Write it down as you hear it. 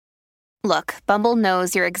Look, Bumble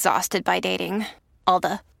knows you're exhausted by dating. All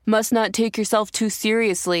the must not take yourself too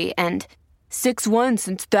seriously and 6'1"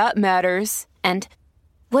 since that matters. And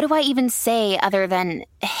what do I even say other than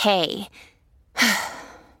hey?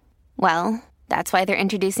 Well, that's why they're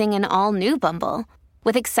introducing an all-new Bumble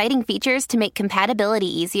with exciting features to make compatibility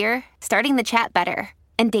easier, starting the chat better,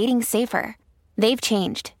 and dating safer. They've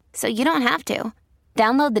changed, so you don't have to.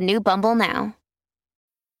 Download the new Bumble now.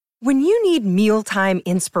 When you need mealtime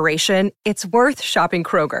inspiration, it's worth shopping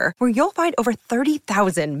Kroger, where you'll find over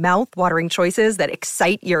 30,000 mouth-watering choices that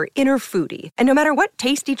excite your inner foodie. And no matter what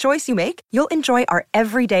tasty choice you make, you'll enjoy our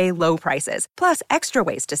everyday low prices, plus extra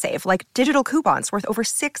ways to save, like digital coupons worth over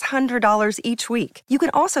 $600 each week. You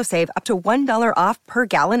can also save up to $1 off per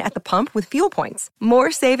gallon at the pump with fuel points.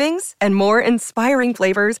 More savings and more inspiring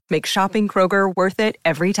flavors make shopping Kroger worth it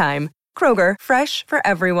every time. Kroger, fresh for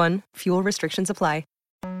everyone. Fuel restrictions apply.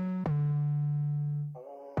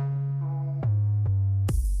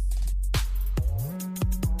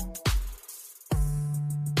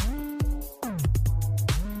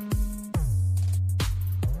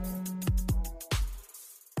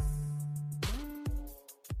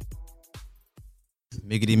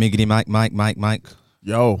 Miggity, Mike.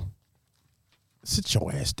 Yo, sit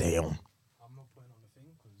your ass down.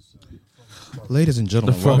 Ladies and The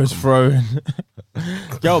gentlemen, first welcome. thrown.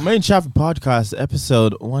 Yo, Main Chapter Podcast,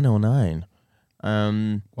 episode 109.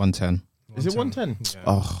 110. Is it 110? Yeah.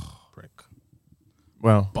 Oh, Prick.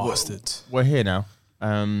 well, Bastard. we're here now.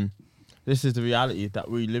 This is the reality that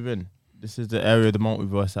we live in. This is the area of the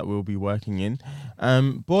multiverse that we'll be working in.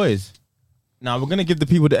 Boys, now we're going to give the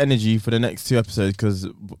people the energy for the next 2 episodes because,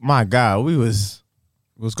 my God, we was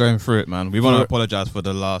going through it, man. We want to apologize for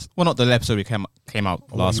the last, well, not the episode we came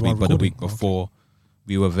out last you week, are but the recording? week before.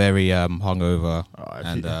 We were very hungover, I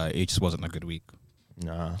and feel- it just wasn't a good week.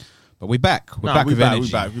 Nah. But we're back. We're Nah, back we with back,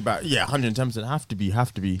 energy. we back. Yeah, 110%. Have to be. You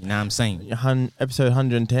know what I'm saying? Episode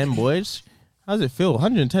 110, boys. How does it feel?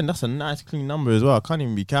 110, that's a nice clean number as well. I can't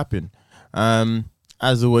even be capping.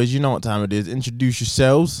 As always, you know what time it is. Introduce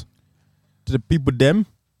yourselves to the people them.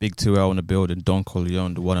 Big 2L in the building. Don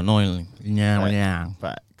Corleone, the one and only. Yeah.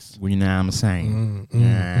 Facts. You know what I'm saying?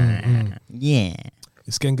 Yeah.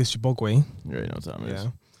 It's Genghis Chibogwe. You already know what time it is.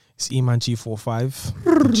 Yeah. It's E-Man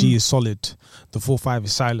G45. The G is solid. The 45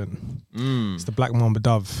 is silent. It's the Black Mamba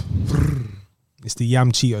Dove. It's the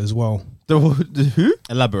Yam Cheetah as well. The who?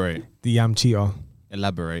 Elaborate. The Yam Cheetah.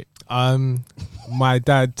 Elaborate. My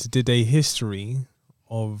dad did a history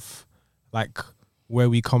of like where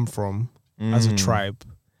we come from as a tribe,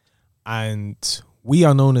 and we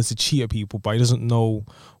are known as the Cheetah people, but he doesn't know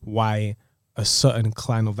why a certain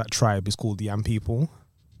clan of that tribe is called the Yam people.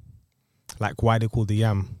 Like why they called the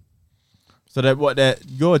Yam. So that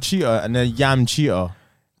you're a cheetah and they're Yam Cheetah.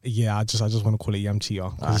 Yeah, I just want to call it Yam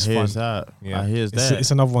Cheetah. I It's hears fun. that. Yeah, I hears that.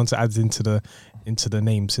 It's another one to add into the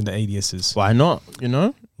names, in the aliases. Why not? You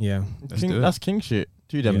know? Yeah. Let's do it. That's king shit.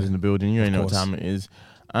 2 dems Yeah. in the building. You ain't know what course. time it is.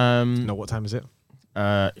 No, what time is it?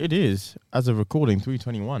 It is, as of recording,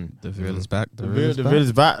 3:21. The Ville is back. The Ville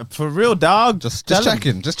is back. For real, dog. Just Tell him.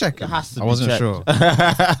 checking. Just checking. It has to I be wasn't checked. sure.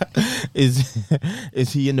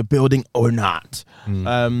 Is he in the building or not?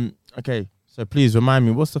 Okay, so please remind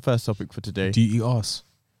me, what's the first topic for today? Do you eat ass?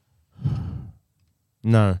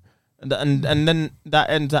 No. And then that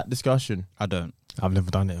ends that discussion. I don't. I've never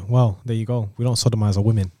done it. Well, there you go. We don't sodomize our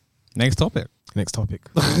women. Next topic. Next topic.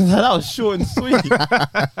 That was short and sweet.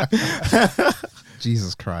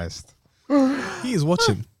 Jesus Christ. He is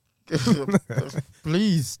watching.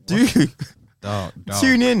 Please, do. Dog.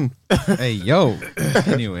 Tune in. Hey, yo.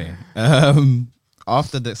 Anyway,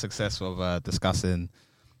 after the success of discussing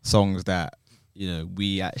songs that, you know,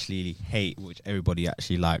 we actually hate, which everybody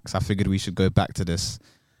actually likes, I figured we should go back to this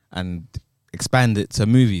and expand it to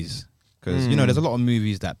movies. Because, you know, there's a lot of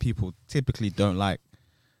movies that people typically don't like.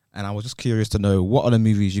 And I was just curious to know, what are the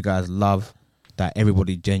movies you guys love that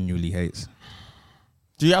everybody genuinely hates?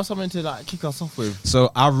 Do you have something to like kick us off with?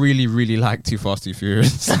 So I really, really like Too Fast, Too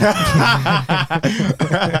Furious.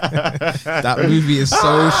 That movie is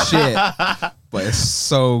so shit, but it's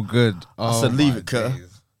so good. Oh, said leave my it, cuz.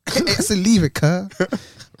 days. It's a leave it, cuz.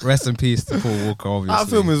 Rest in peace to Paul Walker, obviously. That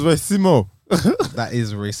film is Simo. That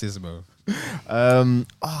is racismo. Oh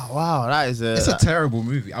wow, that is It's a terrible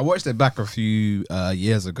movie. I watched it back a few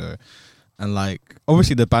years ago, and like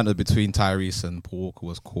obviously the banter between Tyrese and Paul Walker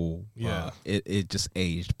was cool. Yeah. but it just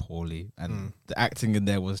aged poorly, and the acting in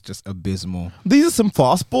there was just abysmal. These are some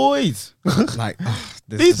fast boys. Like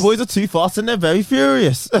These boys are too fast and they're very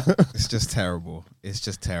furious. it's just terrible. It's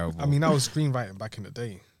just terrible. I mean, that was screenwriting back in the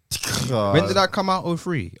day. when did that come out?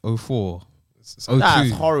 03, 04, 02.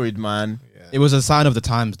 That's horrid, man. Yeah. It was a sign of the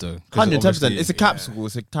times, though. 110%. It's a capsule.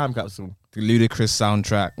 It's a time capsule. The Ludacris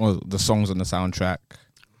soundtrack, well, the songs on the soundtrack.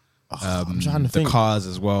 I'm trying to think. The cars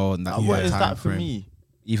as well. And that What is time that for frame. me?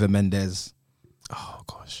 Eva Mendes. Oh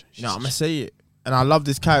gosh. No, I'm gonna say it. And I love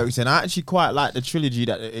this character, and I actually quite like the trilogy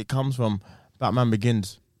that it comes from. Batman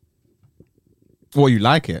Begins. Well, you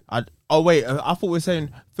like it? I thought we were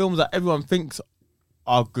saying films that everyone thinks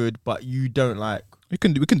are good, but you don't like. We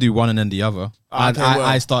can do one and then the other. Okay,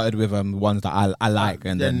 I started with ones that I like,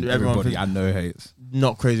 and then everyone everybody thinks- I know hates.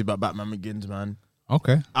 Not crazy about Batman Begins, man.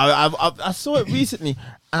 Okay, I saw it recently,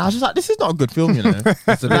 and I was just like, this is not a good film, you know.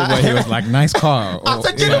 it's a bit where he was like, "Nice car." I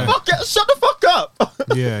said, shut the fuck up.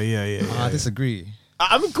 Yeah. I disagree.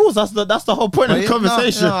 I mean, of course, that's the whole point of the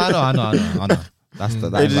conversation. No, I know. That's the.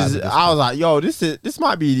 It is, I was like, yo, this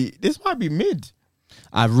might be mid.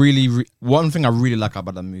 I one thing I really like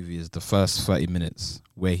about that movie is the first 30 minutes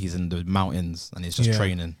where he's in the mountains and he's just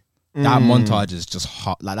training. That montage is just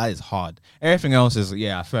hard. Like, that is hard. Everything else is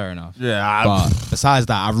fair enough. Yeah, But besides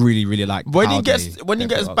that, I really like when how he gets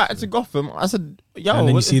they back to Gotham, I said, yo, And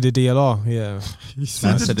then you see the DLR. Yeah. you see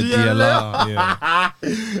That's the DLR. Yeah. That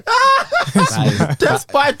is-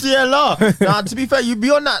 Despite DLR. Now, to be fair, you be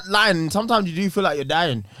on that line, and sometimes you do feel like you're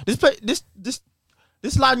dying.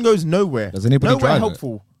 This line goes nowhere. Does anybody nowhere drive it?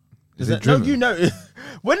 helpful. Is No, it driven? you know,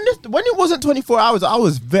 when it wasn't 24 hours, I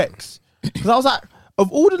was vexed because I was like,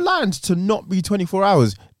 of all the lines to not be 24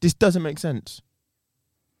 hours, this doesn't make sense.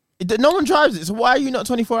 No one drives it, so why are you not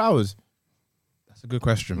 24 hours? That's a good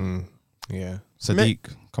question. Yeah. Sadiq,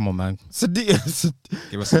 come on, man.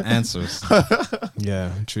 Give us some answers.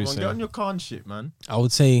 Yeah. True. Get on your car and shit, man. I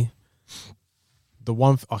would say the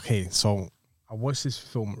one. Okay, so I watched this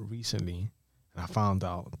film recently, and I found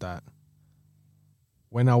out that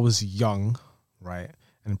when I was young, right,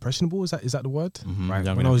 and impressionable, is that the word? Right.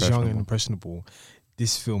 Young When and I was young and impressionable. impressionable,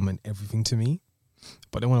 this film meant everything to me.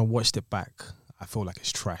 But then when I watched it back, I feel like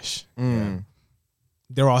it's trash. Yeah.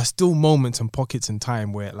 There are still moments and pockets in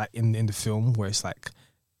time where, like in the film, where it's like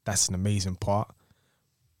that's an amazing part,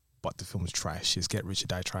 but the film's trash. It's Get Rich or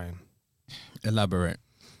Die Trying. Elaborate.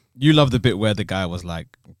 You love the bit where the guy was like,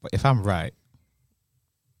 "But if I'm right,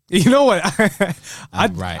 You know what?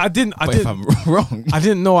 I'm right. I didn't. But if I'm wrong, I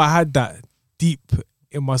didn't know I had that deep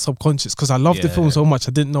in my subconscious because I love the film Yeah. so much.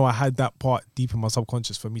 I didn't know I had that part deep in my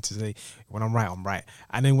subconscious for me to say when I'm right, I'm right.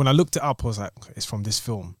 And then when I looked it up, I was like, it's from this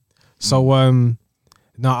film. So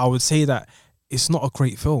now I would say that it's not a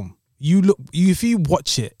great film. If you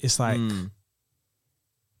watch it, it's like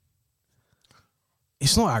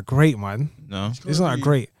it's not that great, man. no. It's not that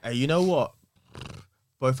great. Hey, you know what?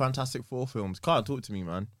 Both Fantastic Four films. Can't talk to me,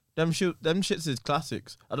 man. Them shits is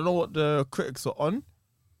classics. I don't know what the critics are on.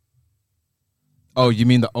 Oh, you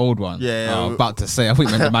mean the old one? Yeah. Oh, about to say, I think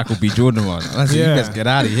you meant the Michael B. Jordan one. I said, Yeah. you guys get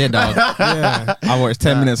out of here, dog. Yeah. I watched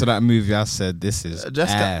 10 minutes of that movie. I said, this is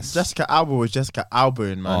ass. Jessica Alba was Jessica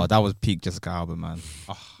Alba, man. Oh, that was peak Jessica Alba, man.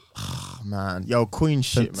 Oh, man. Yo, Queen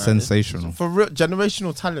shit, man. Sensational. For real,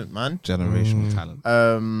 generational talent, man. Generational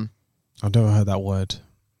talent. I've never heard that word.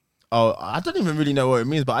 Oh, I don't even really know what it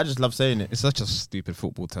means, but I just love saying it. It's such a stupid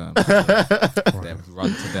football term. They've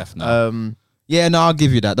run to death now. Yeah, no, I'll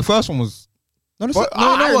give you that. The first one was... No,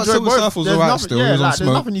 I enjoyed Silver both. Surfer was There's alright nothing- still. yeah, It was on like, there's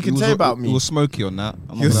smoke. nothing you can It was say about me. It was smoky on that.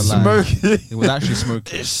 I'm not You're gonna lie. smoking. It was actually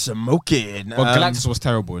smoky. It's smoking. But Galactus was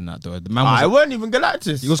terrible in that, though. The man I was... weren't even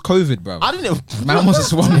Galactus. He was COVID, bro. I didn't even... Man was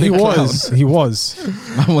just one He big was. He was.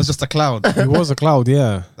 cloud. Man was just a cloud. He was a cloud.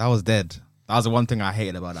 Yeah. That was dead. That was the one thing I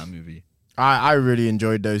hated about that movie. I really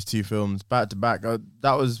enjoyed those two films back to back.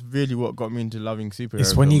 That was really what got me into loving superhero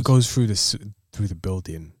It's when he films. goes through the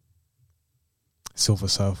building. Silver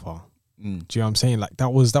Surfer. Do you know what I'm saying? Like that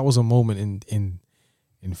was a moment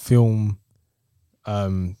in film,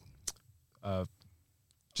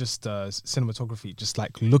 cinematography. Just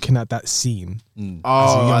like looking at that scene as a Oh,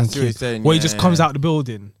 I young see what you're kid, saying. where yeah, he just yeah. comes out the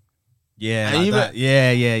building. Yeah, And like even- that.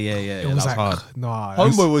 Yeah. It That was was like, hard. nah.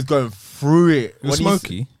 Homeboy was going through it. It was When he-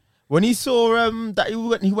 smoky. When he saw that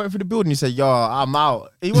he went through the building, he said, "Yo, I'm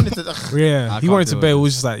out." He wanted to. Yeah, I he can't wanted do to it. bail. It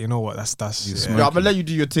was just like, you know what? That's You yeah. smoke. Yo, I'm gonna let you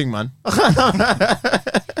do your thing, man.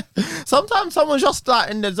 Sometimes someone's just like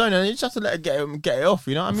in the zone and you just have to let it get it off.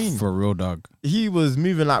 You know what I mean? For real, dog. He was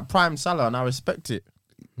moving like prime Salah, and I respect it.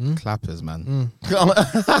 Clappers, man.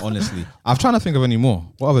 Honestly, I'm trying to think of any more.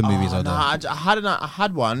 What other movies are there? I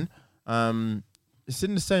had one. It's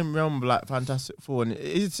in the same realm of like Fantastic Four, and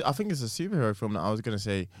I think it's a superhero film that I was gonna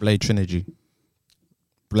say. Blade Trinity.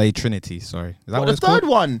 Sorry. Is that what The it's called? third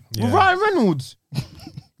one with Yeah. Ryan Reynolds.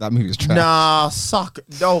 That movie is trash. Nah, suck.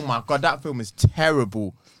 Oh my god, that film is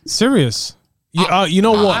terrible. Serious. You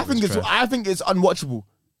know what? I think it's unwatchable.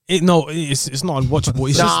 It's not unwatchable.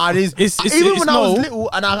 It's Nah, just, it is. it's Even it's when I was no- little,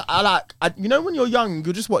 and I you know, when you're young,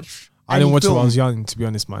 you just watch. I didn't any watch it when I film. was young, to be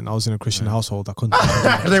honest, man. I was in a Christian household. I couldn't.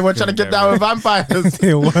 They were trying to get down with vampires.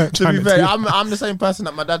 They weren't To trying be to fair, do- I'm the same person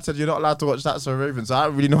that my dad said you're not allowed to watch That So Raven, so I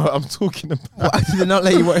don't really know what I'm talking about. Why did they not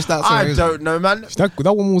let you watch that? I don't know, man. that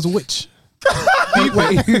woman was a witch. Oh,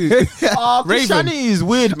 Raven. Christianity is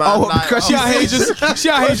weird, man. Oh, Like, because She out here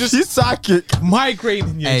just she's psychic.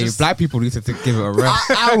 migrating. Yeah, Hey, just, black people need to give it a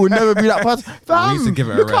rest. I would never be that person. We need to give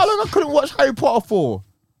it a Look how rest. long I couldn't watch Harry Potter for.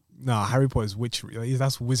 nah, Harry Potter's witchery. Like,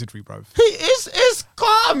 that's wizardry, bro. It's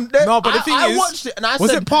calm. No, but the thing I is, watched it and I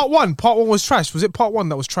was said, it part one? Part one was trash. Was it part one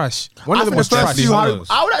that was trash? One I of them think was the first trash. two Harry- Harry,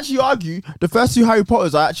 I would actually argue the first two Harry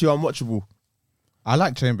Potters are actually unwatchable. I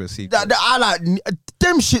like Chamber of Secrets. I like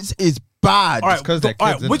them shits is bad. All right, 'cause they're all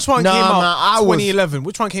right. kids, Which innit? one Nah, came out? man, I was- 2011.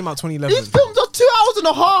 Which one came out? 2011. These films are 2 hours and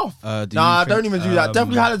a half. Do you Nah, think, don't even do that.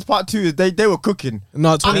 Definitely Highlands Part 2 is they were cooking.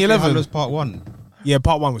 No, Definitely 2011. was part one. Yeah,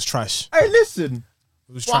 part one was trash. Hey, listen.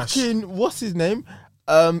 It was trash. Fucking what's his name?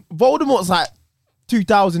 Voldemort's like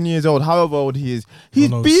 2,000 years old, however old he is. He's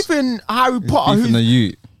knows? beefing Harry Potter, Beefing the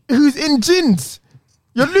youth. who's in gins.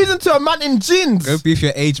 You're losing to a man in gins. Go beef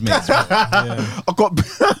your age mates, bro. Yeah. I got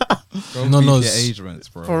Go No, beef no, your s- age mates,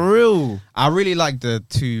 bro. for real. I really like the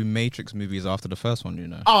two Matrix movies after the first one, you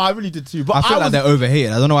know. Oh, I really did too. But I feel like was, they're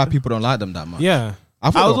overhated. I don't know why people don't like them that much. Yeah.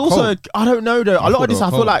 I, thought I they was were also cold. I don't know though. A lot thought of this they I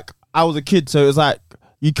were feel cold. like I was a kid, so it was like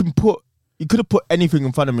you could have put anything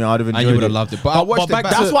in front of me, I'd have enjoyed and you would it. have loved it. But I watched but it back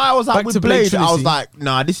back. to- That's why I was like back with to Blade Blade. I was Trinity. like,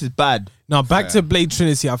 nah, this is bad. Now back Fair. to Blade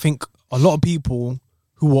Trinity. I think a lot of people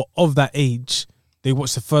who were of that age, they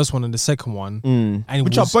watched the first one and the second one, and it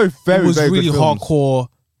Which was, are both very, it was very good really films. hardcore,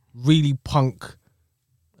 really punk,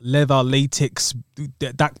 leather, latex,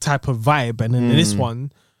 that type of vibe. And then in this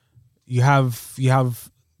one, you have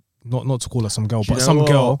not to call her some girl, Do you but know some what?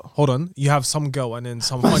 girl. Hold on, you have some girl and then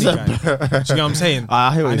some funny guy. Do you know what I'm saying?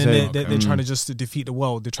 I hear what and you're then saying. they're trying to just defeat the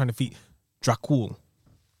world. They're trying to defeat Dracul.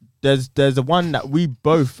 There's the one that we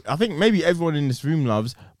both, I think maybe everyone in this room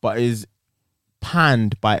loves, but is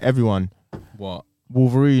panned by everyone. What?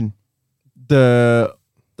 Wolverine, the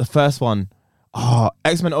first one. Oh,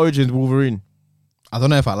 X-Men Origins Wolverine. I don't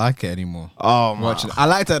know if I like it anymore. Oh my. Watching it. I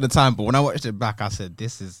liked it at the time, but when I watched it back, I said,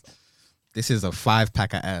 "This is a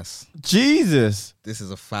 5-pack of ass. Jesus. This is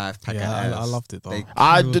a 5-pack Yeah, of ass." I loved it though. They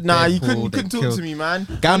I killed did, nah, you Deadpool, couldn't they talk killed- to me, man.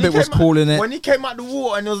 Gambit When he was came cool in it. When he came out the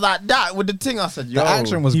water and it was like that with the thing, I said, yo. The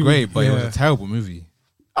action was He- great, but it was yeah. a terrible movie.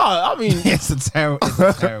 Oh, I mean, It's a terrible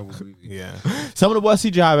movie. Yeah. some of the worst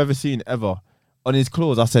CGI I've ever seen ever. On his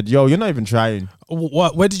claws, I said, yo, you're not even trying.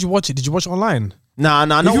 What? Where did you watch it? Did you watch it online? Nah, I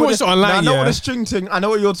know you what watched the- it online, I know yeah. what the string thing, I know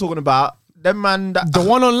what you're talking about. Them man, that, The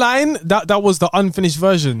one online, that was the unfinished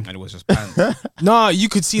version. And it was just pants. Nah, you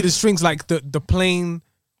could see the strings, like the plane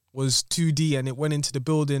was 2D and it went into the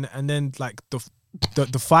building, and then like the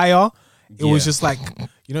fire, it was Yeah. just like,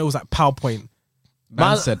 you know, it was like PowerPoint.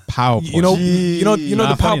 Man said PowerPoint. You know, Gee. you know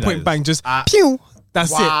How the funny that PowerPoint is. bang, just pew.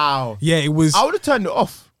 That's wow. it. Yeah, it was. I would have turned it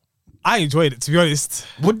off I enjoyed it, to be honest,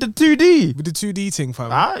 with the 2D. with the 2D thing,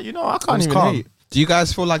 fam. You know, I It can't was even calm. hate. Do you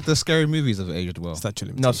guys feel like the scary movies have aged well? Statue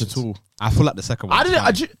of Not Limitations. at all. I feel like the second one. I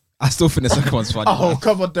didn't. I still think the second one's funny. Oh,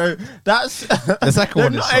 come on, though. That's The second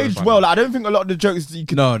one they've is not so aged funny. well. Like, I don't think a lot of the jokes that you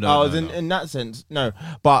could. No, no, in that sense, no.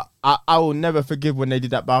 But I will never forgive when they did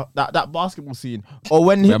that basketball scene, or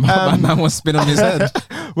when Yeah, my man was spinning on his head.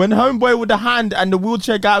 when homeboy with the hand and the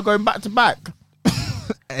wheelchair guy going back to back.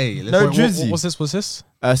 Hey, No let's Drizzy. What's this? What's this?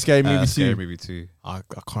 Scary movie Scary too. movie too. I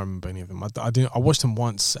can't remember any of them. I didn't. I watched them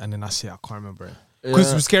once and then that's it. I can't remember it.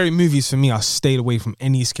 Because with scary movies, for me, I stayed away from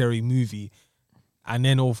any scary movie. And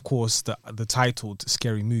then, of course, the titled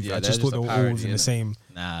scary movie. Yeah, I they're just thought just they a were all parody, in the innit? same.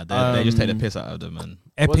 Nah, they just take the piss out of them, man.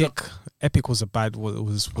 Epic was a bad.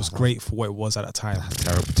 Was great for what it was at that time.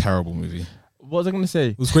 Terrible movie. What was I going to say?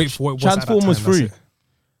 It was great for what it was. Transformers at that time, 3 that's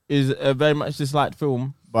is a very much disliked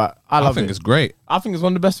film, but I I love think it. it's great. I think it's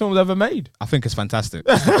one of the best films ever made. I think it's fantastic.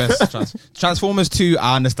 It's the best. Transformers 2,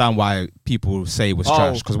 I understand why people say it was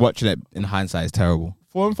trash, because watching it in hindsight is terrible.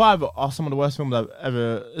 4 and 5 are some of the worst films I've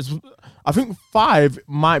ever. I think 5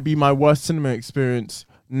 might be my worst cinema experience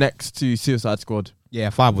next to Suicide Squad. Yeah,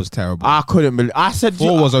 5 was terrible. I couldn't believe. I said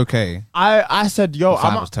 4 was okay. I said, yo,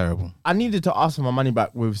 5 was terrible. I needed to ask for my money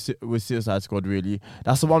back with Suicide Squad. Really,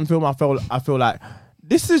 that's the one film I feel like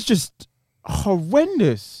this is just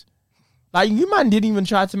horrendous. Like, you man didn't even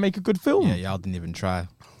try to make a good film. Yeah, y'all didn't even try.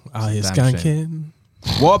 He's Damn skanking.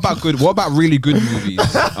 What about really good movies?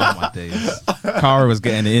 Oh my days. Kara was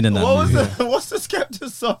getting it in that movie. What's the Skepta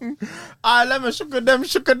song? I lemon sugar them.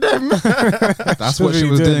 That's what she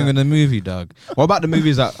was doing in the movie, dog. What about the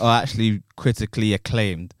movies that are actually critically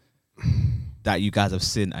acclaimed? that you guys have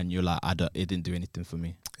seen and you're like, it didn't do anything for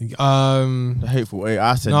me? The Hateful Eight.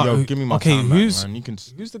 I said, No, yo, give me my okay, time back, man. You can.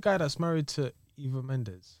 Who's the guy that's married to Eva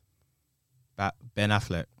Mendes? Ben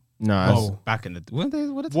Affleck. No. Oh. Back in the weren't they?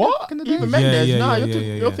 What? What? In the day? Even Mendes? Yeah, Nah, yeah, you're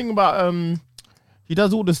yeah. thinking about he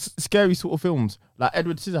does all the scary sort of films like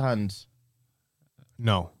Edward Scissorhands.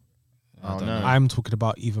 No, I don't no. know. I'm talking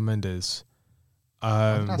about Eva Mendes.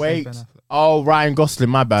 That's Wait. Ben Affleck. Oh, Ryan Gosling.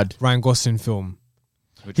 My bad. Ryan Gosling film.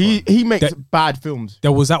 Which one? He makes That- bad films.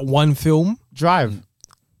 There was that one film. Drive.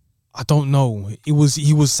 I don't know. He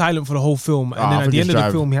was silent for the whole film, and I then at think the it's end of the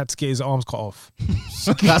Drive. film, he had to get his arms cut off.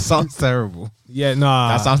 That sounds terrible. Yeah, nah.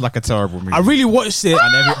 That sounds like a terrible movie. I really watched it.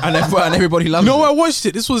 and everybody loves No, it. I watched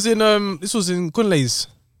it. This was in Kunle's.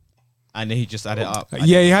 And then he just added it up.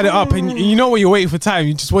 Yeah, he had it up, and you know when you're waiting for time,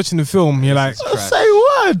 you're just watching the film. You're like, Trash. Say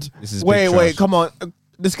what? This is Wait, big trash. come on.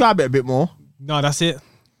 Describe it a bit more. no, that's it.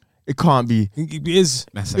 It can't be. It is.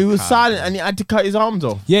 That's He a was car. silent and he had to cut his arms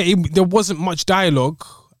off. Yeah, there wasn't much dialogue,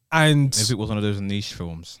 and Maybe it was one of those niche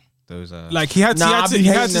films. Those like he had to, Nah, he had I've to, been he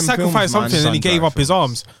had hating to them sacrifice films, man. something, and then he gave up his Sundance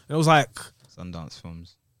arms. And it was like, Sundance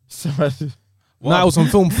films. no, it was on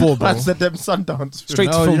film 4, bro. I said them Sundance.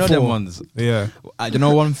 Straight to No, film you know 4. them ones. Yeah. You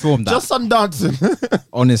know one film that Just Sundancing.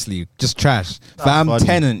 honestly just trash. Fam, funny.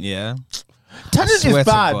 Tenant, yeah. Tenant swear is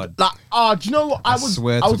to bad. God. Like, do you know what? I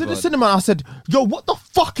swear was to in the God. cinema and I said, yo, what the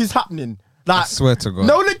fuck is happening? Like, I swear to God.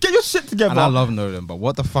 Nolan, get your shit together. And I love Nolan, but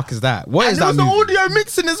what the fuck is that? What and is there that was movie? the audio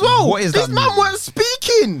mixing as well. What is These that man movie? weren't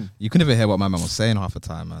speaking. You couldn't even hear what my man was saying half the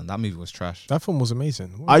time, man. That movie was trash. That film was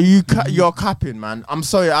amazing. Are you? You're capping, man. I'm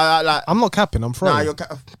sorry. I like. I'm not capping. I'm throwing. Nah, you're.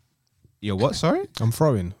 Yo, what? Sorry? I'm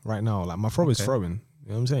throwing right now. Like my throw is Okay. throwing. You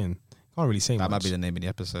know what I'm saying? Can't really say That much. might be the name of the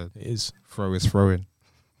episode. It is. Throw is throwing.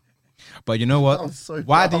 But you know what? That was so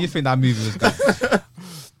Why do dumb. you think that movie was good?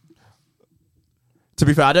 To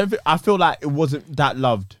be fair, I don't. I feel like it wasn't that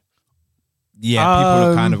loved. Yeah, people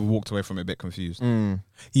have kind of walked away from it a bit confused.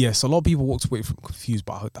 Yes, a lot of people walked away from confused,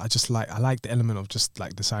 but I just I like the element of just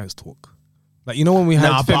like the science talk. Like you know when we had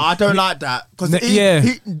Nah, but I don't like that because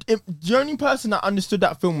the only person that understood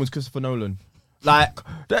that film was Christopher Nolan. Like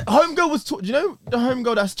the homegirl was. Do you know the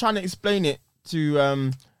homegirl that's trying to explain it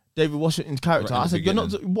to David Washington's character? Right at I the said, "You're not.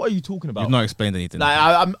 beginning. What are you talking about?" You've not explained anything.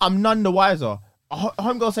 Like I'm none the wiser.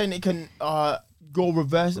 Homegirl saying it can go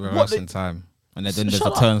reverse. Reverse in time. And then there's the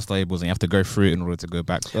Shut up. turntables and you have to go through it in order to go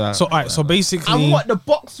back. So alright, so basically, And what the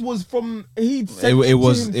box was from? He said It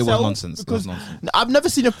was to himself nonsense. It was because nonsense. I've never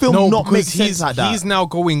seen a film not make because sense like that. he's now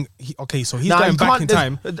going. Okay, so he's Nah, going you back can't- in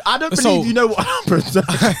time. I don't So- believe you know what happened.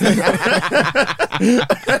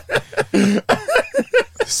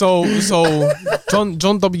 So John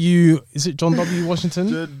W. Is it John W.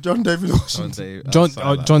 Washington? John David Washington.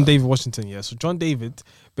 John David Washington. Yeah. So John David,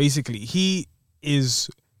 basically,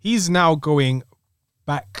 he's now going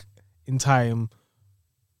back in time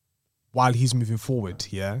while he's moving forward.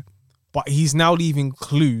 Yeah, but he's now leaving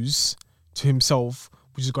clues to himself,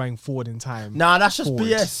 which is going forward in time. Nah, that's just Forward.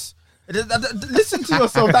 BS. Listen to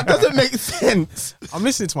yourself. That doesn't make sense. I'm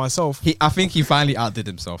listening to myself. I think he finally outdid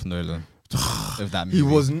himself, Nolan. Of that movie. He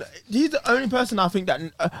wasn't. He's the only person I think that.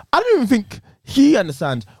 I don't even think he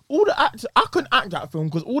understands. All the actors. I couldn't act that film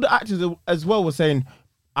because all the actors as well were saying,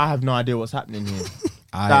 "I have no idea what's happening here."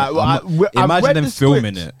 Imagine read them the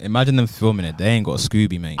filming script. it. Imagine them filming it. They ain't got a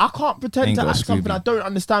Scooby, mate. I can't pretend Ain't to got a act something Scooby. I don't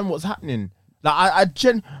understand what's happening. Like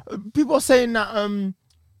people are saying that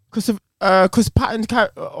Chris Patton's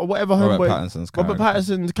character or whatever Robert homeboy, Pattinson's Robert character.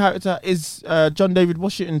 Pattinson's character is John David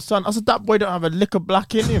Washington's son. I said that boy don't have a lick of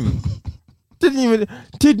black in him.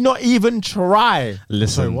 Did not even try.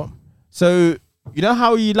 Listen, Sorry, what? So you know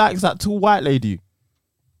how he likes that tall white lady.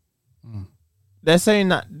 They're saying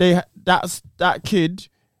that that kid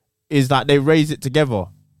is like they raise it together,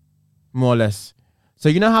 more or less. So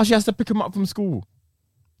you know how she has to pick him up from school.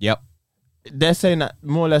 Yep. They're saying that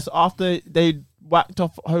more or less after they whacked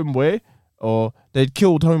off Homeboy or they'd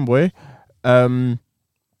killed Homeboy,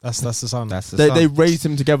 That's the son. That's the they son. raised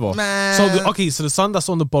him together. So so the son that's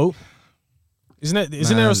on the boat, isn't it?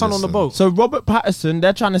 Isn't there a son on the listen. boat? So Robert Pattinson,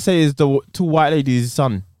 they're trying to say is the two white lady's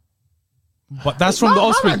son. But that's from the Man,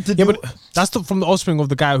 offspring. man, did Yeah, you- but that's from the offspring of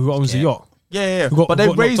the guy who owns the yacht. Yeah. Who got- But they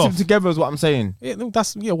got raised knocked him off. together is what I'm saying. Yeah,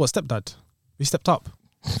 that's what stepdad. He stepped up.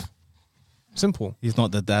 Simple. He's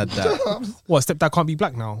not the dad that. What stepdad can't be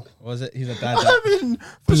black now? Was it? He's a dad I that. mean,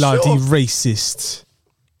 for Bloody sure. racist.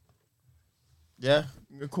 Yeah.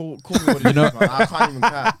 Call me what it is, man. I can't even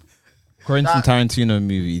cap. Quentin Tarantino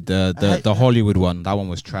movie, the Hollywood one. That one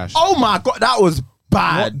was trash. Oh my god, that was What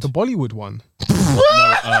bad. the Bollywood one?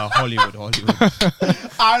 No, Hollywood.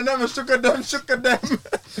 I never shook at them.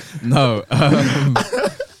 No.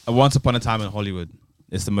 Once Upon a Time in Hollywood.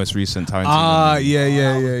 It's the most recent Tarantino. movie.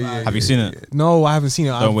 Yeah. Have you seen it? No, I haven't seen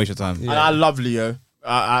it. Don't waste your time. And I love Leo.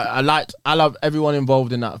 I love everyone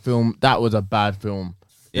involved in that film. That was a bad film.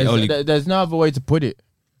 There's no other way to put it.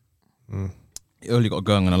 It only got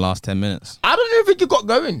going in the last 10 minutes. I don't even think it got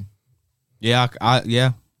going. Yeah,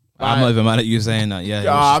 yeah. I'm not even mad at you saying that.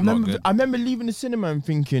 Yeah, I remember leaving the cinema and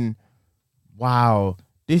thinking, wow,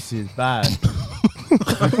 this is bad.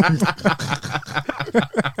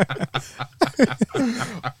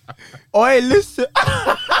 Oi, listen.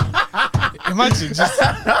 Imagine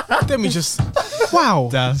wow,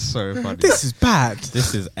 That's so funny. this is bad.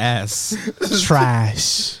 This is ass.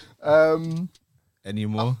 Trash. Any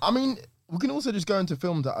more? I mean, we can also just go into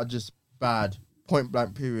films that are just bad. Point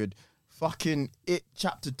blank. Period. Fucking It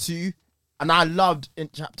Chapter 2, and I loved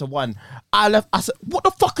It Chapter 1. I said, what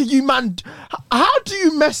the fuck are you, man? How do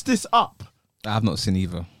you mess this up? I've not seen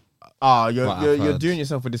either. You're doing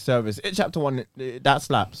yourself a disservice. It Chapter 1, that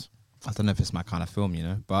slaps. I don't know if it's my kind of film, you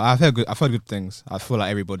know, but I've heard good things. I feel like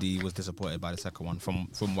everybody was disappointed by the second one from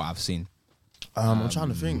what I've seen. I'm trying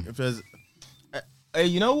to think if there's. Hey,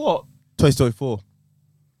 you know what? Toy Story 4.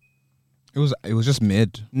 It was just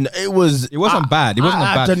mid. No, it wasn't bad. It wasn't a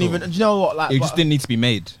bad don't film. even. Do you know what? Like, It just didn't need to be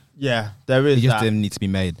made. Yeah, there is. It just that. didn't need to be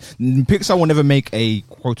made. Pixar will never make a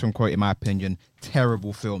quote unquote, in my opinion,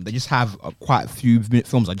 terrible film. They just have quite a few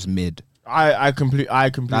films that are just mid. I completely.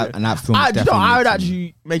 That film. I definitely would mid to me.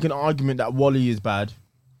 actually make an argument that WALL-E is bad.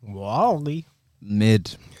 Wally.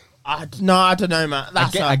 Mid. I don't know, man.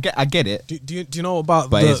 I get it. Do you know about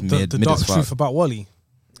But it's the mid dark as fuck. truth about Wally?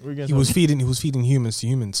 He was feeding humans to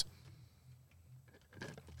humans.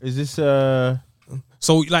 Is this So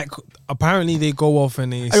like apparently they go off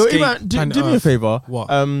and they Hey, escape. Iman, do planet me a Earth. favor. What?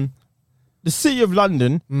 The city of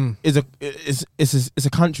London is a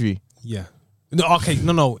country. Yeah. No. Okay.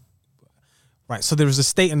 No. Right. So there is a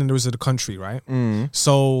state and then there is a country, right?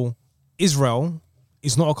 So Israel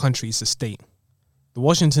is not a country; it's a state. The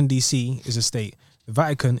Washington D.C. is a state. The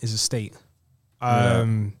Vatican is a state.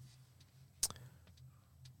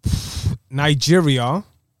 Nigeria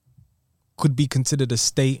could be considered a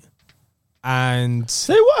state, and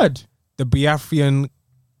Say what? the Biafran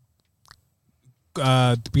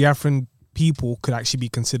people could actually be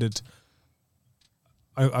considered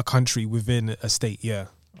a country within a state. Yeah.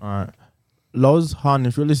 All right. Loz, Han,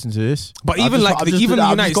 if you're listening to this. But I've even just- like I've just even did- the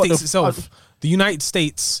I've United just got States itself, the United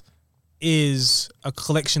States is a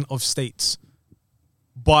collection of states,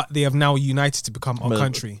 but they have now united to become a Well,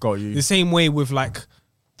 country. got you. The same way with like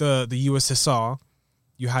the USSR,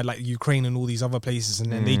 you had like Ukraine and all these other places,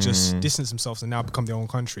 and then they just distance themselves and now become their own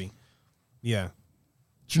country. Yeah.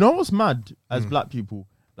 Do you know what's mad as black people?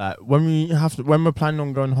 Like when we're planning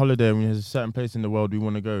on going on holiday and there's a certain place in the world we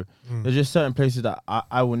want to go, there's just certain places that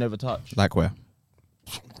I will never touch. Like where?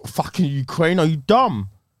 Fucking Ukraine, are you dumb?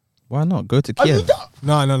 Why not? Go to Are you Kiev. dumb?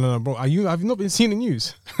 No, bro. Have you not been seeing the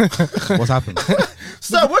news? What's happened?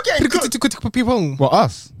 So we're getting good. People. Well,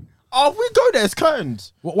 us. Oh, we go there, it's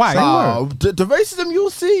curtains. Why? Oh, the racism you'll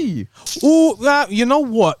see. Oh, you know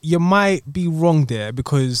what? You might be wrong there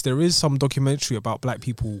because there is some documentary about black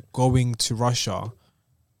people going to Russia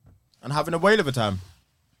And having a whale of a time.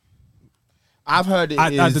 I've heard it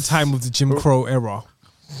at the time of the Jim Crow era.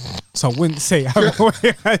 So I wouldn't say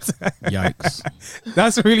Yikes.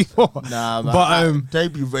 that's really poor. Nah, man. But they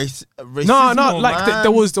be racist. no, like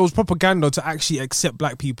there was propaganda to actually accept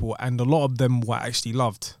black people, and a lot of them were actually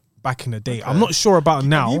loved back in the day. I'm not sure about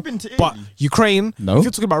now, you been to but Italy? Ukraine. No. If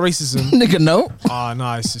you're talking about racism, Nigga, no.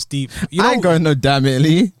 no, it's just deep. You I know, ain't going no damn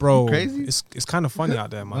Italy. bro. Crazy? It's kind of funny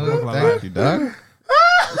out there, man. I'm not gonna lie. Thank you, dog.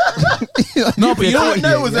 No, but you know what?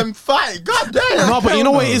 There was them fight. God damn. No, but you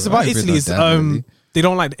know what it is about I ain't been Italy is no damn Italy. they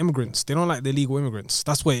don't like the immigrants. They don't like the illegal immigrants.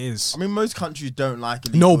 That's what it is. I mean, most countries don't like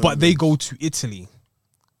it. No, but they go to Italy.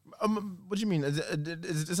 What do you mean? Is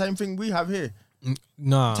it the same thing we have here?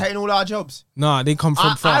 Nah, Taking all our jobs. nah, they come from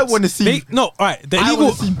I France. wanna see- All right, the I illegal.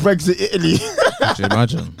 want to see Brexit Italy. Could you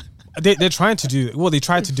imagine? They're trying to do it. Well, they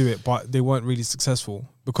tried to do it, but they weren't really successful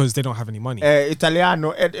because they don't have any money.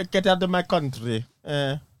 Italiano, get out of my country.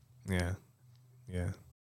 Yeah.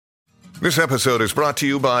 This episode is brought to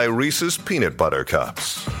you by Reese's Peanut Butter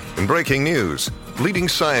Cups. In breaking news, leading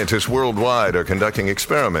scientists worldwide are conducting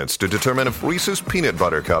experiments to determine if Reese's Peanut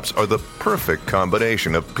Butter Cups are the perfect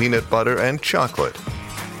combination of peanut butter and chocolate.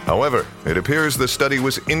 However, it appears the study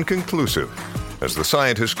was inconclusive, as the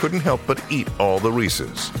scientists couldn't help but eat all the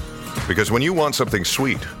Reese's. Because when you want something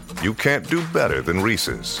sweet, you can't do better than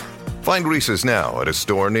Reese's. Find Reese's now at a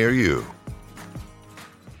store near you.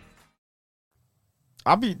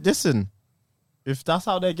 Listen, if that's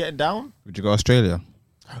how they're getting down, Would you go Australia?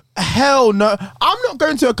 hell no. I'm not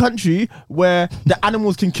going to a country where the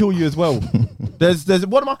animals can kill you as well? There's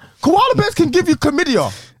what am I? Koala bears can give you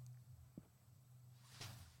chlamydia.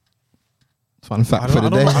 Fun fact for the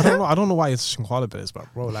day. I don't know why it's koala bears,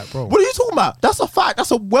 but bro. What are you talking about? That's a fact.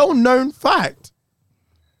 That's a well-known fact.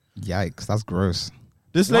 Yikes, that's gross.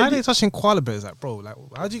 This Why are lady, they touching koala bears, like, bro? Like,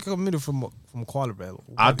 how do you get chlamydia from koala bear?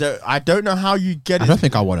 I don't know how you get I it. don't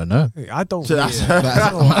think I want to know. I don't. So that's-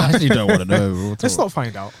 I actually don't want to know. Real Let's talk. not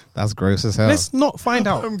find out. That's gross as hell. Let's not find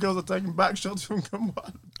out. Home girls are taking back shots from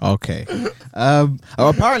Kamala. Okay.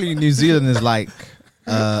 Apparently, New Zealand is like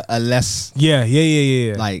a less Yeah.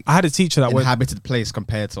 like I had a teacher that went. inhabited place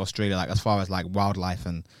compared to Australia, like as far as like wildlife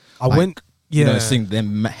and I like, went. you Yeah. know, seeing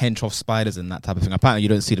them hench off spiders and that type of thing. Apparently, you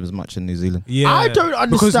don't see them as much in New Zealand. Yeah. I don't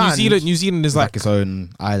because understand. New Zealand is It's like like its own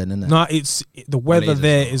island, isn't it? no, it's the weather is as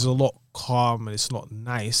there well. is a lot calm and it's not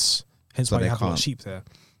nice. Hence So why they you have a lot can't. of sheep there.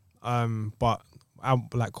 But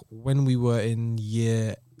like when we were in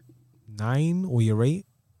year 9 or year 8,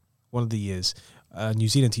 one of the years, a New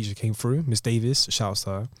Zealand teacher came through, Miss Davis, shouts to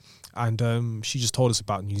her, and she just told us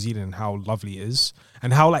about New Zealand and how lovely it is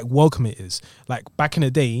and how like welcome it is. Like back in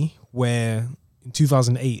the day where in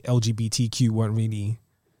 2008 LGBTQ weren't really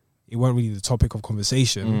the topic of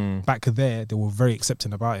conversation. Back there, they were very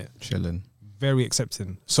accepting about it. Chilling. Very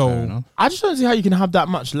accepting. Fair So enough. I just don't see how you can have that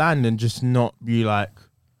much land and just not be like,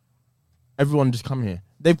 everyone just come here.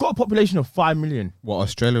 They've got a population of 5 million. What,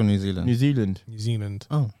 Australia or New Zealand? New Zealand. New Zealand.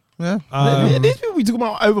 Oh, yeah. These people we talk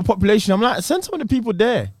about overpopulation. I'm like, send some of the people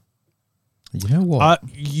there. You know what?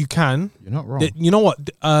 You can. You're not wrong. You know what?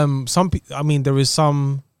 Some people. I mean, there is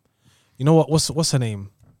some. You know what? What's her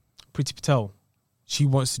name? Priti Patel. She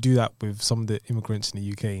wants to do that with some of the immigrants in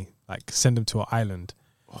the UK. Like send them to an island.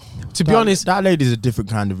 To be honest, that lady's a different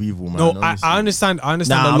kind of evil, man. no, honestly. I understand. I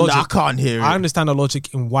understand Nah, the logic. I can't hear it. I understand the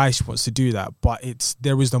logic in why she wants to do that, but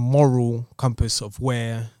there is the moral compass of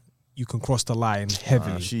where you can cross the line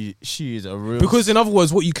heavily. She is a real. Because in other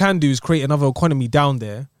words, what you can do is create another economy down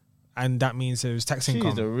there, and that means there's tax she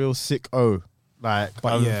income. is a real sicko. Like,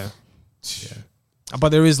 But yeah. But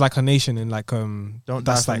there is like a nation in like don't die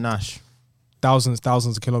that's for like Nash. thousands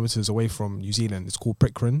of kilometers away from New Zealand. It's called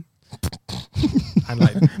Pitcairn. And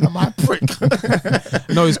like Am I a prick?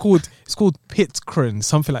 no, it's called Pitcairn,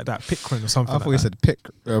 something like that. Pitcairn or something. I like thought you that. said prick.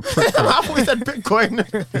 I thought we said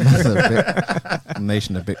Bitcoin. That's a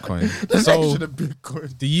nation of Bitcoin. So Nation of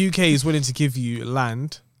Bitcoin. the UK is willing to give you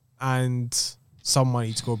land and some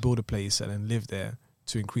money to go build a place and then live there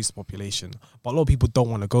to increase the population. But a lot of people don't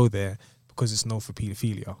want to go there because it's known for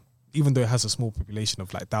paedophilia, even though it has a small population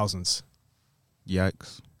of like thousands.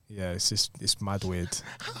 Yikes. Yeah, it's mad weird.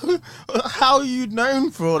 How are you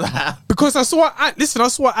known for all that? Because I saw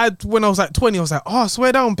ad when I was like 20. I was like, oh, I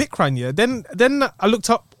swear down, Pitcairn, yeah. Then I looked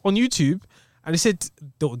up on YouTube and it said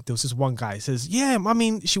there was this one guy. It says, yeah, I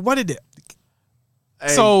mean, she wanted it. Hey,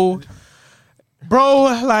 So,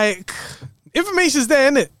 bro, like, information's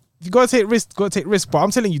there, innit? If you gotta take risk, but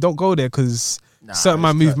I'm telling you, don't go there because certain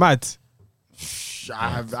man it's move cut. mad. I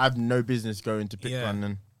have no business going to pick Yeah. one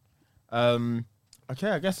then. Okay,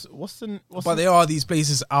 I guess But there are these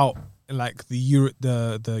places out in like the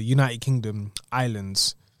United Kingdom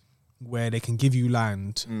islands where they can give you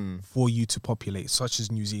land for you to populate, such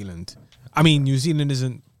as New Zealand. I mean, New Zealand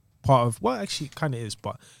isn't part of. Well, actually, it kind of is.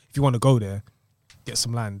 But if you want to go there, get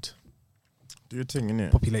some land, do your thing,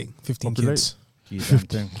 innit? populate 15 Populate. kids. You damn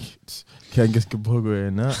thing. Can't get Kapogo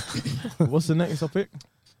in that. What's the next topic?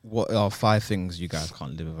 What are 5 things you guys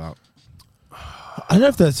can't live without? I don't know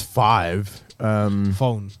if there's 5.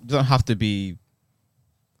 Phone. You don't have to be,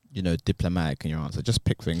 diplomatic in your answer. Just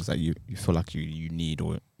pick things that you feel like you need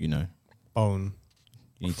or, Phone.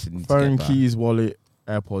 you need to Phone, get back. keys, wallet,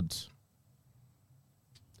 AirPods.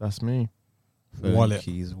 That's me. Phone, Wallet.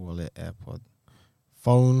 keys, wallet, AirPod.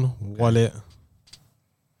 Phone. Wallet.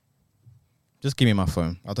 Just give me my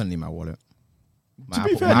phone. I don't need my wallet. My To be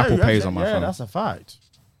Apple, fair, my no, Apple you Pays actually- on my yeah, phone. that's a fact.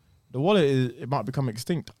 The wallet it might become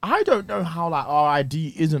extinct. I don't know how like our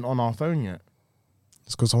ID isn't on our phone yet.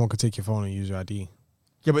 It's because someone could take your phone and use your ID.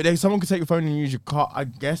 Yeah, but someone could take your phone and use your card, I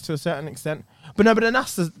guess, to a certain extent. But then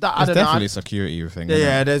that's that. I It's don't definitely know. a security thing. Yeah, innit?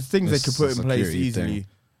 yeah, there's things It's they could put a in place security easily. thing.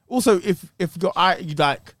 Also, if your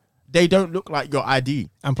like they don't look like your ID.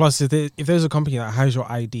 And plus, if there's a company that has your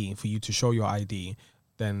ID for you to show your ID,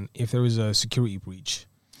 then if there is a security breach,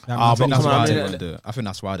 that I means think that that's come why on, they yeah. won't do it. I think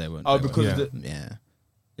that's why they won't. Oh, do it. because Yeah. Yeah.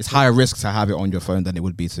 It's higher risk to have it on your phone than it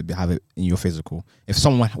would be to have it in your physical. If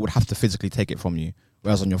someone would have to physically take it from you,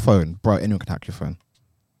 whereas on your phone, bro, anyone can hack your phone.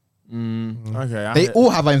 Okay, They all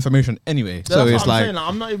have that information anyway. That's So what it's I'm like, saying,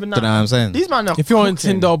 I'm not even do you know what I'm saying? These man are if you're on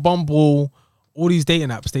cooking. Tinder, Bumble, all these dating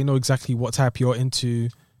apps, they know exactly what type you're into.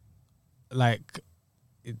 Like,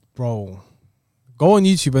 Bro, go on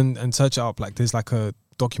YouTube and search it up. Like, there's like a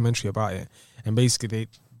documentary about it, and basically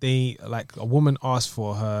they like a woman asked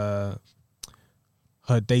for her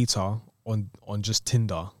data on just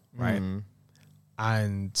Tinder, right?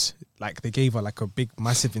 And like they gave her like a big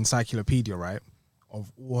massive encyclopedia, right,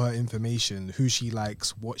 of all her information, who she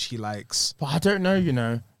likes, what she likes. But I don't know, you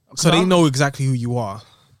know. So they know exactly who you are.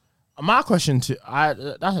 My question that's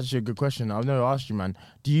actually a good question. I've never asked you, man.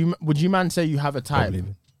 Would you, man, say you have a type?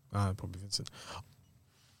 Probably Vincent.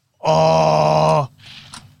 Oh,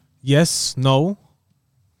 yes, no.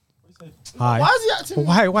 Hi. Why is he acting?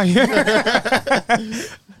 Why?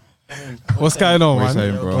 What's going on, What are you man?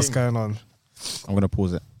 saying, bro? What's going on? I'm gonna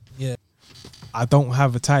pause it I don't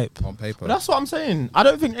have a type. on paper. But that's what I'm saying. I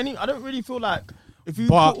don't really feel like if you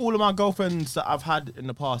But- put all of my girlfriends that I've had in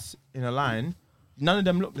the past in a line, none of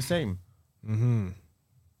them look the same. Are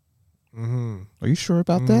you sure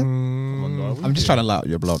about that? Come on, dog. I'm just trying to light up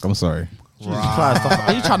your blog. I'm sorry. Jesus Christ,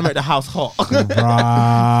 are you trying to make the house hot?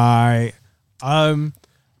 Right. No,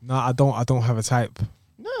 I don't have a type.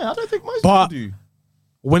 No, I don't think most But- people do.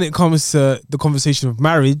 When it comes to the conversation of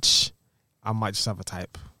marriage, I might just have a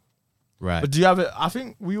type. Right. But do you have it? I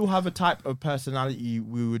think we all have a type of personality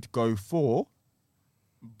we would go for,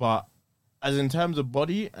 but as in terms of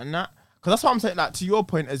body and that, because that's what I'm saying. Like, to your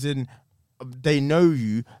point, as in they know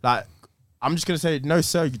you. Like, I'm just gonna say no,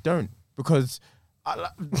 sir, you don't, because. Man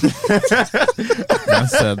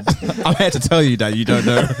said, I'm here to tell you that you don't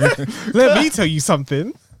know. Let me tell you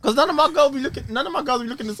something. Because none of my girls be looking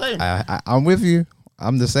the same. I'm with you.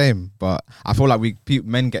 I'm the same, but I feel like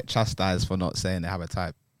men get chastised for not saying they have a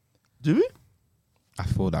type. Do we? I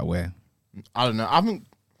feel that way. I don't know. I think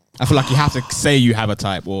I feel like you have to say you have a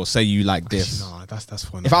type or say you like this. No, that's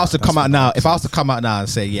fun. If I was to come out now, and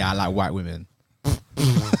say, yeah, I like white women,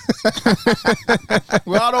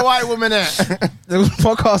 where are the white women at? the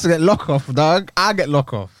podcast will get lock off, dog. I get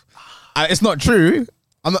lock off. It's not true.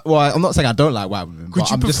 I'm not saying I don't like white women, Could but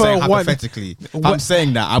you I'm just prefer saying one- hypothetically. If I'm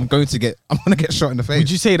saying that I'm gonna get shot in the face.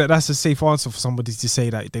 Would you say that that's a safe answer for somebody to say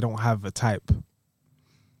that they don't have a type?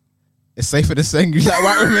 It's safer than saying you like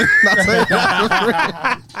white women.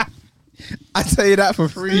 I tell you that for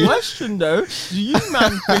free. Question though, do you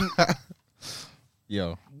man think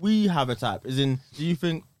Yo, we have a type? As in, do you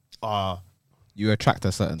think? you attract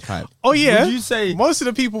a certain type. Oh yeah. Would you say? Most of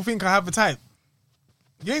the people think I have a type.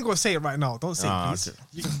 You ain't gonna say it right now. Don't say it, please.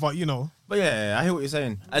 Okay. But you know. But yeah, I hear what you're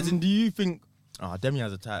saying. As in, do you think? Demi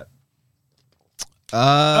has a type.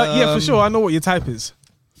 Yeah, for sure. I know what your type is.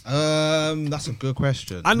 That's a good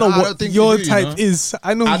question. I know Nah, I what don't think your you do, type you know? is.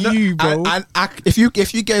 I know you, bro. If you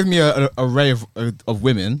gave me an array of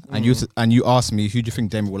women and you asked me who do you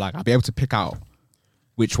think Demi will like, I'd be able to pick out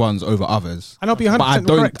which ones over others. And I'll be 100%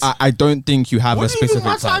 But correct. I don't think you have What a do you think specific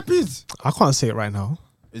my type. type is? I can't say it right now.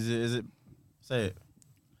 Is it? Say it.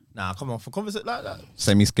 Nah, come on. For conversation like that.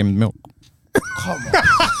 Semi-skimmed milk. Come on.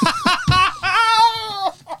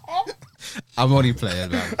 I'm only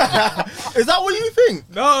playing, man. Is that what you think?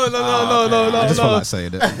 No. I just feel like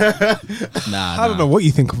saying it. I don't know what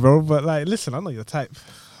you think, bro, but like, listen, I know your type.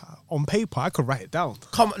 On paper, I could write it down.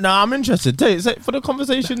 Come. Nah, I'm interested. Say for the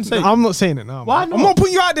conversation's sake. I'm not saying it now. Why man. not? I'm not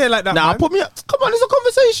putting you out there like that. Nah, man. put me up. Come on, it's a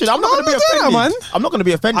conversation. I'm not No, going to be I'm not doing offended, that, man. I'm not going to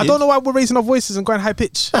be offended. I don't know why we're raising our voices and going high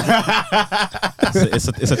pitch.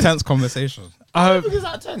 It's a tense conversation. Because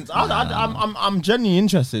that tense. I'm genuinely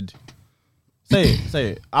interested. Say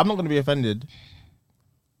it. I'm not going to be offended.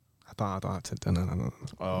 I don't have to. No.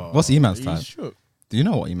 What's Eman's He's type? shook. Do you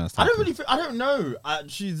know what Eman's type I don't is? really. I don't know.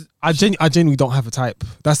 I genuinely don't have a type.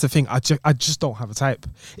 That's the thing. I just don't have a type.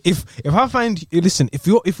 If I find, listen, if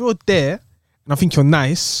you're there and I think you're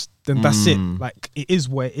nice, then that's it. Like, it is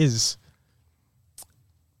what it is.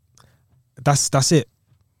 That's it.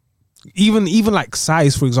 Even like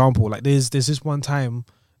size, for example. Like there's this one time,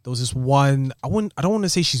 there was this one. I don't want to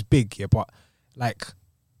say she's big, yeah, but like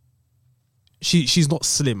she's not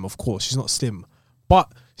slim, of course. She's not slim,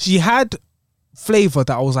 but she had flavor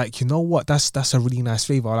that I was like, you know what? That's a really nice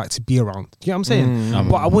flavor. I like to be around. You know what I'm saying?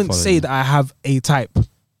 But I wouldn't say that I have a type.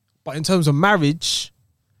 But in terms of marriage,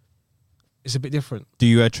 it's a bit different. Do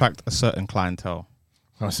you attract a certain clientele?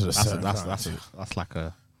 That's That's like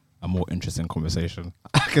a more interesting conversation.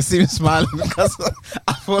 I can see him smiling because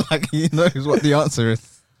I feel like he knows what the answer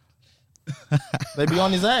is. They be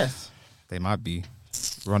on his ass. They might be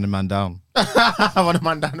running man down. I want a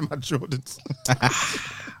man down in my Jordans.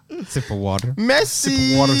 Sip of water.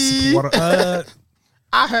 Messi. Sip of water.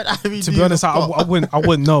 I heard Ivy. To be honest, I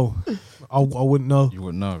wouldn't know. I wouldn't know. You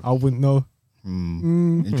wouldn't know. I wouldn't know.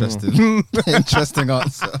 Interesting. Interesting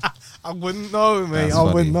answer. I wouldn't know, mate. That's I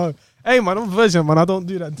wouldn't funny. know. Hey, man, I'm a virgin, man. I don't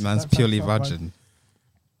do that. Man's that purely stuff, man. virgin.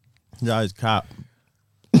 That is cap.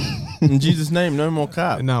 In Jesus' name, no more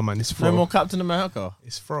cap. Nah, man, it's Fro. No more Captain America.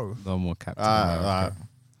 It's Fro. No more Captain Alright, America. alright.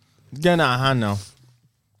 Getting out of hand now.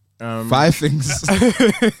 5 things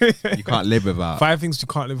you can't live without. 5 things you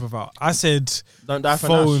can't live without. I said Don't die for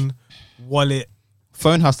phone, Nash. wallet.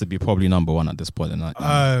 Phone has to be probably number 1 at this point in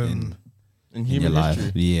In in your human life.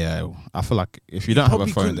 history. Yeah, I feel like if you don't have a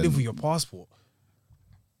Probably phone, couldn't live with then your passport,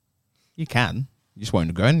 you can. You just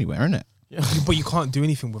won't go anywhere, innit? but you can't do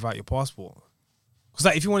anything without your passport. Because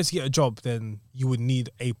like, if you wanted to get a job, then you would need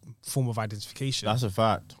a form of identification. That's a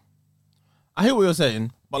fact. I hear what you're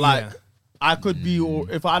saying, but like, Yeah. I could be, or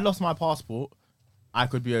if I lost my passport, I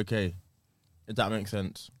could be okay. If that makes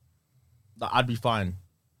sense, like, I'd be fine.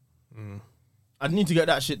 I'd need to get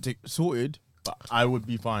that shit sorted, but I would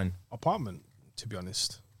be fine. Apartment, to be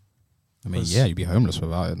honest. I mean, 'Cause- yeah, you'd be homeless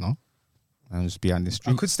without it, no? And just be on the I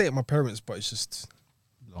street could stay at my parents', but it's just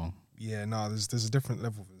long. yeah, no. There's a different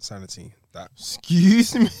level of insanity that.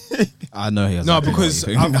 Excuse me. I know he has. No, because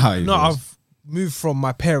I've I've moved from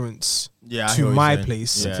my parents Yeah, I hear to what you're my saying.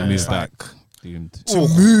 place. Yeah, to move It's yeah. back, like dude. to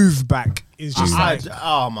move back is just I- like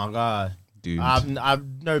oh my god, Dude, I've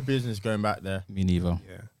no business going back there. me neither.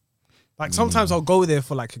 yeah. Like sometimes I'll go there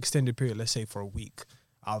for like extended period, let's say for a week,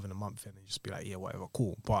 out of a month, and just be like, yeah, whatever,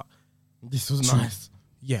 cool. But This was nice.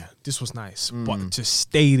 yeah, this was nice. But to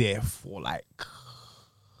stay there for like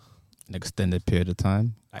An extended period of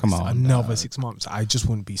time. Come on, another 6 months, I just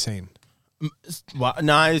wouldn't be sane. Well,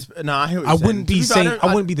 no, I hear what I you're saying. wouldn't To be fair, sane. I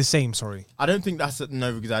wouldn't be the same. Sorry. I don't think that's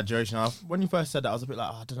no exaggeration. When you first said that, I was a bit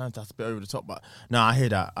like, I don't know if that's a bit over the top, but no, I hear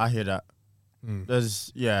that. I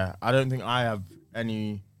don't think I have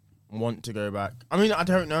any want to go back. I mean, I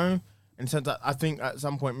don't know, in the sense that I think at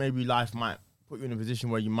some point maybe life might put you in a position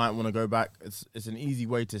where you might want to go back. It's an easy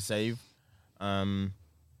way to save,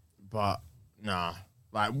 but nah,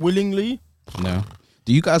 like willingly. No.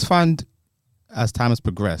 Do you guys find, as time has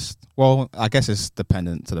progressed, well, I guess it's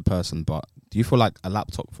dependent to the person, but do you feel like a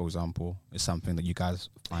laptop, for example, is something that you guys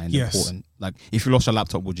find Yes. important? Like, if you lost your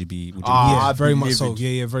laptop, would you be? Yeah, I'd very be much so. livid.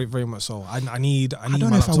 Yeah, very, very much so. I need. I don't my know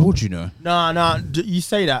if I laptop. would, you know. No, you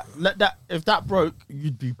say that. Let that. If that broke,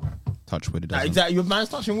 you'd be Touch wood, it doesn't. exactly. Your man's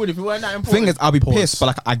touching wood. If it weren't that important. Thing is, I'll be pissed, but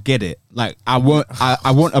like I get it. Like I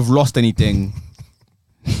won't have lost anything.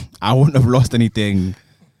 I wouldn't have lost anything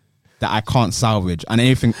that I can't salvage, and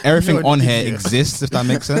everything You're an on here idiot. exists. If that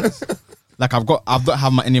makes sense. Like I don't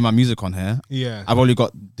have any of my music on here. Yeah. I've only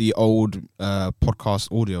got the old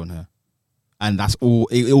podcast audio on here, and that's all.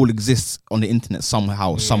 It all exists on the internet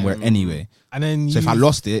somehow, somewhere anyway. And then So if I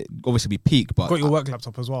lost it, obviously be peak. But got your work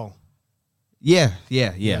laptop as well. yeah.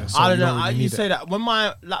 So I don't you know. really You need say it. that when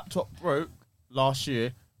my laptop broke last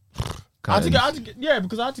year, I had Curtains. to get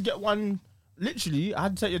because I had to get one. Literally, I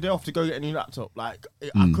had to take a day off to go get a new laptop. Like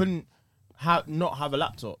I couldn't not have a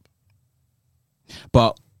laptop.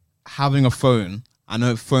 But having a phone, I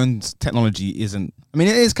know phones technology isn't. I mean,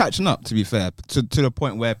 it is catching up. To be fair, to the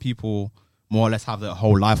point where people more or less have their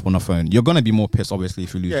whole life on a phone. You're gonna be more pissed, obviously,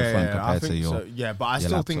 if you lose your phone I compared to think your. so. Yeah, but I your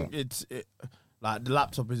still laptop. think like the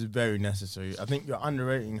laptop is very necessary. I think you're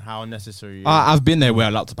underrating how necessary. It is. I've been there where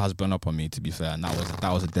a laptop has blown up on me. To be fair, and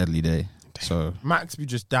that was a deadly day. So Max be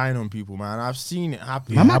just dying on people, man. I've seen it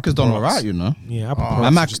happen. my Mac has done products. alright, you know. Yeah, Apple My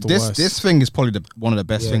products Mac, are just the this worst. this thing is probably one of the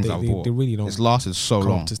best Yeah, things they- I've they- bought. they really don't It's lasted so come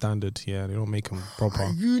long. up to standard. Yeah, they don't make them proper.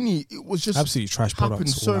 Uni, it was just Absolutely trash happened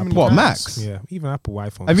products. so all many Apple What, times. Macs? Yeah, even Apple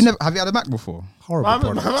iPhones. Have you had a Mac before? horrible My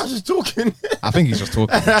products? man's just talking. I think he's just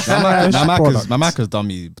talking. Trash my Mac has done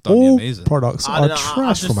me All amazing. products I are don't know,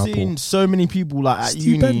 trash I've from just Apple. seen so many people like at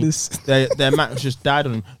Steve uni, Bendis. their Macs just died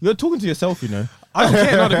on them. You're talking to yourself, you know. I don't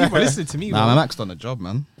care. Other people listening to me. Nah, bro. my Mac's done the job,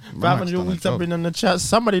 man. My Mac's 500 done the weeks I've job. been on the chat.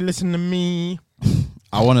 Somebody listen to me.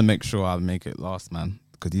 I want to make sure I make it last, man,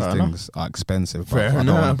 because these Fair things are expensive. But Fair I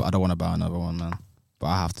enough. don't want to buy another one, man. But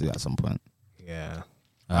I have to at some point. Yeah.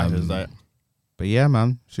 I was like, But yeah,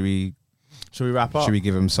 man. Should we wrap up?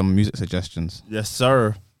 give him some music suggestions? Yes,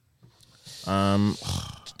 sir.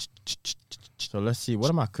 So let's see. What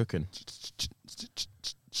am I cooking?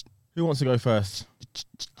 Who wants to go first?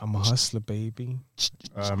 I'm a hustler, baby.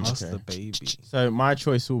 Hustler, Okay. baby. So my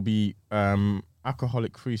choice will be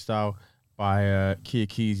Alcoholic Freestyle by Kia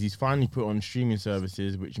Keys. He's finally put on streaming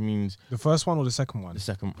services, which means The first one or the second one?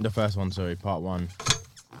 the first one, sorry, part one.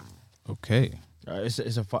 Okay.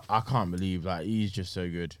 I can't believe like he's just so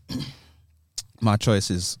good. My choice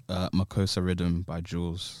is Makosa Rhythm by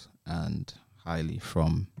Jules and Hailey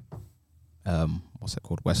from what's it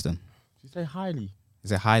called? Western. Did you say highly?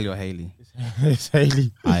 Is it Hailey or Haley? It's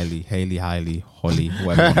Haley. Hailey, Holly,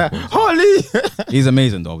 whatever. you wanna call it. Holly. He's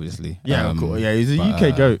amazing, though, obviously. Yeah, of course. Yeah, he's a but,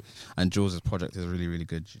 UK goat. And Jules' project is really, really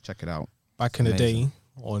good. You should check it out. Back in the Amazing. day,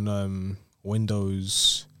 on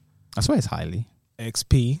Windows I swear it's highly.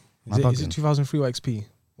 XP. Am I Is it bugging? 2003 or XP?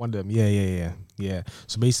 One of them. Yeah.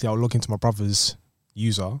 So basically, I'll log into my brother's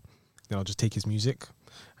user, then I'll just take his music,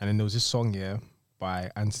 and then there was this song by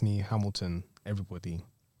Anthony Hamilton. Everybody,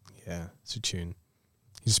 it's a tune.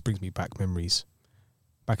 It just brings me back memories.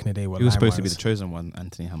 Back in the day, where He was supposed to be the chosen one,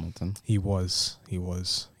 Anthony Hamilton. He was.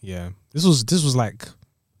 Yeah. This was like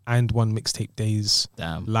And One mixtape days,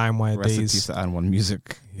 Damn. LimeWire Rest in peace days. to And One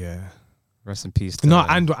Music. Yeah. Rest in peace to No,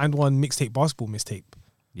 and One mixtape, basketball mixtape.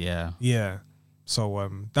 yeah. Yeah. So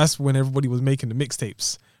that's when everybody was making the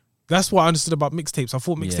mixtapes. That's what I understood about mixtapes. I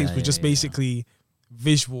thought mixtapes were just basically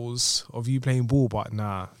visuals of you playing ball, but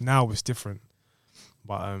now it's different.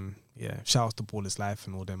 But shout out to Ballers Life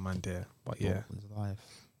and all them man there. But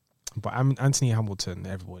but Anthony Hamilton,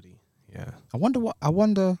 everybody. Yeah. I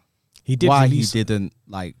wonder He did why release he didn't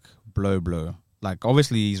like blow. Like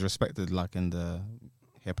obviously he's respected like in the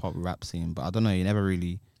hip hop rap scene, but I don't know, he never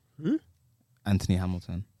really Anthony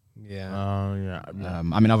Hamilton. Yeah. Oh yeah. I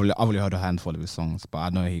mean, I've only heard a handful of his songs, but I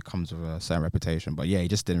know he comes with a certain reputation. But yeah, he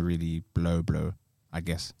just didn't really blow, I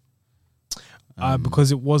guess.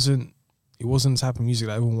 Because it wasn't the type of music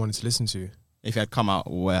that everyone wanted to listen to. If it had come out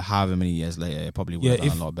however many years later, it probably would have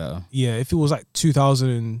done a lot better. Yeah, if it was like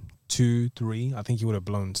 2002, 3, I think he would have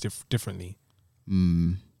blown differently.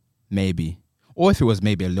 Maybe. Or if it was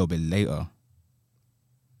maybe a little bit later.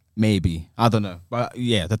 Maybe. I don't know. But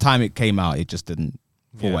yeah, the time it came out, it just didn't,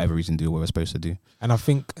 for whatever reason, do what it was supposed to do. And I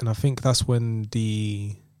think that's when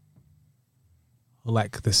the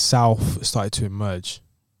South started to emerge.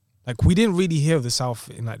 Like, we didn't really hear of the South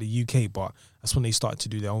in like the UK, but that's when they started to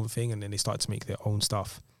do their own thing, and then they started to make their own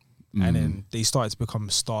stuff. And then they started to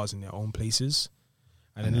become stars in their own places.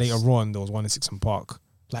 And then later on, there was 106 and Park.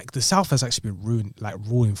 Like, the South has actually been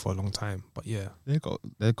ruling for a long time. But yeah. They've got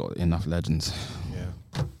enough legends. Yeah.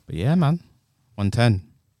 But yeah, man. 110.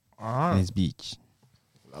 In his beach.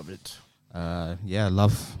 Love it.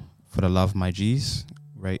 Love for the love, my G's.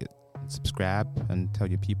 Rate, subscribe, and tell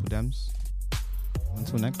your people dems.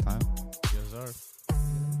 Until next time. Yes, sir.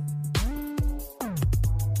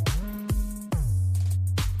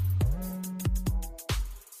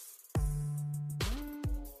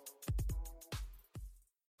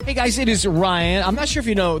 Hey guys, it is Ryan. I'm not sure if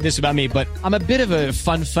you know this about me, but I'm a bit of a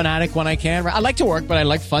fun fanatic when I can. I like to work, but I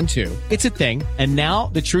like fun too. It's a thing. And now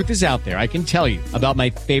the truth is out there. I can tell you about my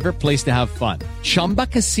favorite place to have fun. Chumba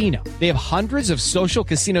Casino. They have hundreds of social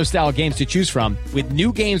casino style games to choose from with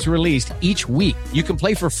new games released each week. You can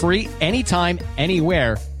play for free anytime,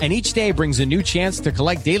 anywhere. And each day brings a new chance to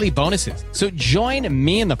collect daily bonuses. So join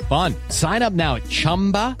me in the fun. Sign up now at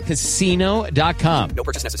ChumbaCasino.com. No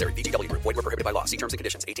purchase necessary. VGW Group. Void where prohibited by law. See terms and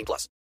conditions. 18+.